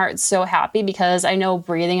makes my heart so happy because I know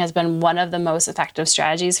breathing has been one of the most effective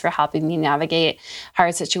strategies for helping me navigate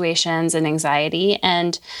hard situations and anxiety.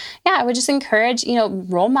 And yeah, I would just encourage,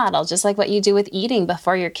 role model, just like what you do with eating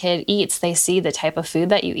before your kid eats. They see the type of food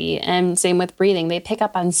that you eat. And same with breathing. They pick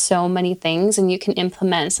up on so many things, and you can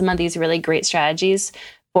implement some of these really great strategies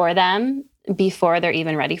for them before they're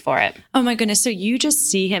even ready for it. Oh my goodness. So you just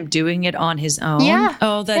see him doing it on his own? Yeah.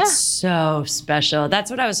 Oh, that's so special. That's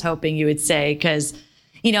what I was hoping you would say. Because,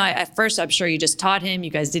 at first I'm sure you just taught him, you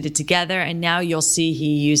guys did it together, and now you'll see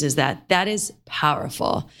he uses that. That is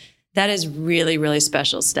powerful. That is really, really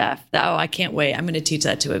special stuff. Oh, I can't wait. I'm going to teach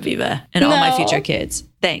that to Aviva and all my future kids.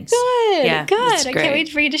 Thanks. Good. Yeah, good. I can't wait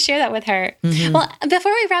for you to share that with her. Mm-hmm. Well,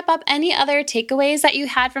 before we wrap up, any other takeaways that you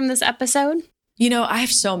had from this episode? I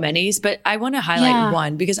have so many, but I want to highlight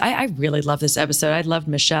one because I really love this episode. I loved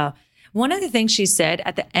Michelle. One of the things she said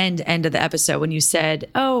at the end of the episode when you said,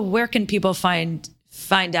 oh, where can people find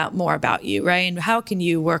out more about you, right? And how can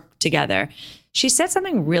you work together? She said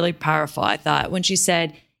something really powerful, I thought, when she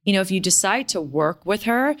said, if you decide to work with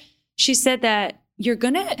her, she said that you're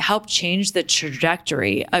going to help change the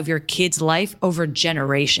trajectory of your kid's life over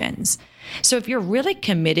generations. So if you're really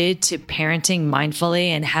committed to parenting mindfully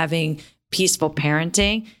and having peaceful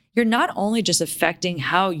parenting, you're not only just affecting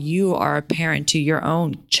how you are a parent to your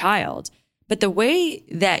own child, but the way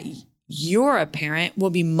that you're a parent will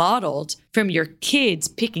be modeled from your kids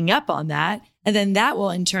picking up on that. And then that will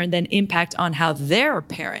in turn then impact on how they're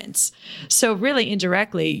parents. So really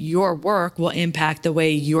indirectly, your work will impact the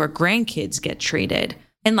way your grandkids get treated.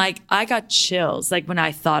 And I got chills when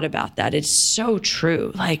I thought about that. It's so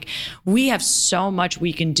true. We have so much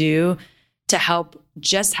we can do to help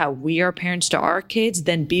just how we are parents to our kids,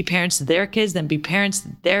 then be parents to their kids, then be parents to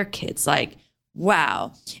their kids.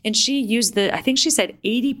 Wow. And she used I think she said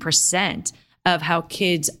 80% of how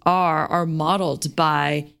kids are modeled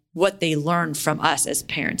by what they learn from us as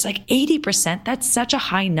parents. 80%, that's such a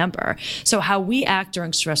high number. So how we act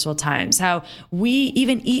during stressful times, how we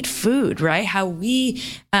even eat food, right? How we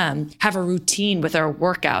have a routine with our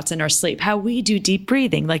workouts and our sleep, how we do deep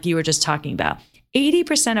breathing, like you were just talking about.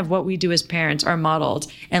 80% of what we do as parents are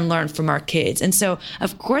modeled and learned from our kids. And so,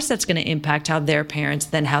 of course, that's going to impact how they're parents,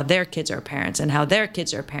 then how their kids are parents, and how their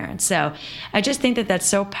kids are parents. So I just think that that's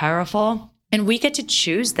so powerful. And we get to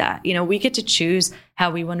choose that. We get to choose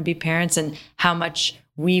how we want to be parents and how much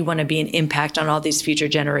we want to be an impact on all these future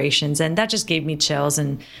generations. And that just gave me chills,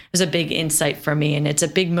 and it was a big insight for me. And it's a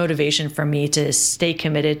big motivation for me to stay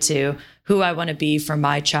committed to who I want to be for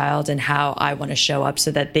my child and how I want to show up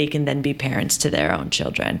so that they can then be parents to their own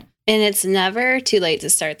children. And it's never too late to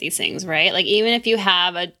start these things, right? Like, even if you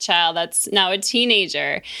have a child that's now a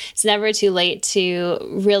teenager, it's never too late to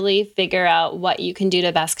really figure out what you can do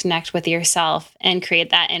to best connect with yourself and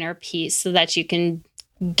create that inner peace so that you can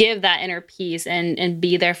give that inner peace and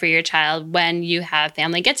be there for your child when you have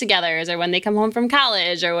family get-togethers or when they come home from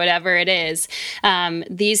college or whatever it is.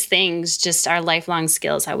 These things just are lifelong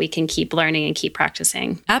skills that we can keep learning and keep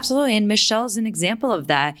practicing. Absolutely. And Michelle's an example of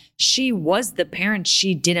that. She was the parent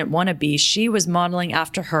she didn't want to be. She was modeling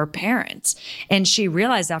after her parents. And she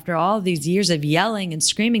realized after all of these years of yelling and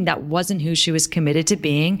screaming, that wasn't who she was committed to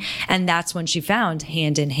being. And that's when she found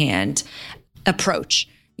hand-in-hand approach.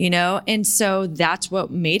 And so that's what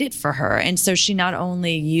made it for her. And so she not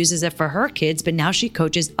only uses it for her kids, but now she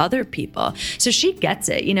coaches other people. So she gets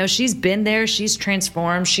it. She's been there, she's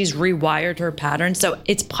transformed, she's rewired her pattern. So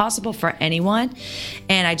it's possible for anyone.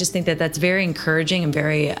 And I just think that that's very encouraging and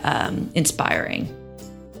very inspiring.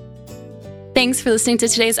 Thanks for listening to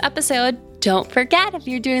today's episode. Don't forget, if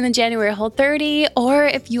you're doing the January Whole30, or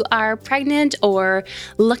if you are pregnant or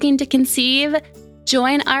looking to conceive,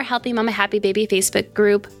 join our Healthy Mama Happy Baby Facebook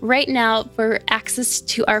group right now for access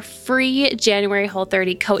to our free January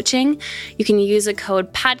Whole30 coaching. You can use a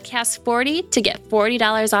code podcast40 to get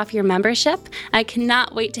 $40 off your membership. I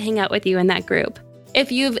cannot wait to hang out with you in that group.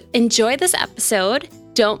 If you've enjoyed this episode,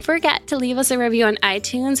 don't forget to leave us a review on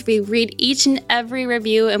iTunes. We read each and every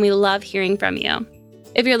review, and we love hearing from you.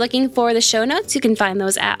 If you're looking for the show notes, you can find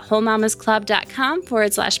those at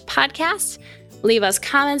wholemamasclub.com/podcast. Leave us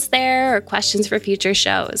comments there or questions for future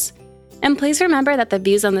shows. And please remember that the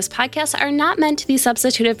views on this podcast are not meant to be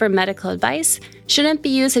substituted for medical advice, shouldn't be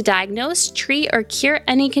used to diagnose, treat, or cure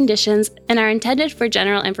any conditions, and are intended for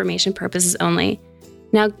general information purposes only.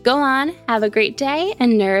 Now go on, have a great day,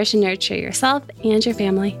 and nourish and nurture yourself and your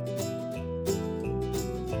family.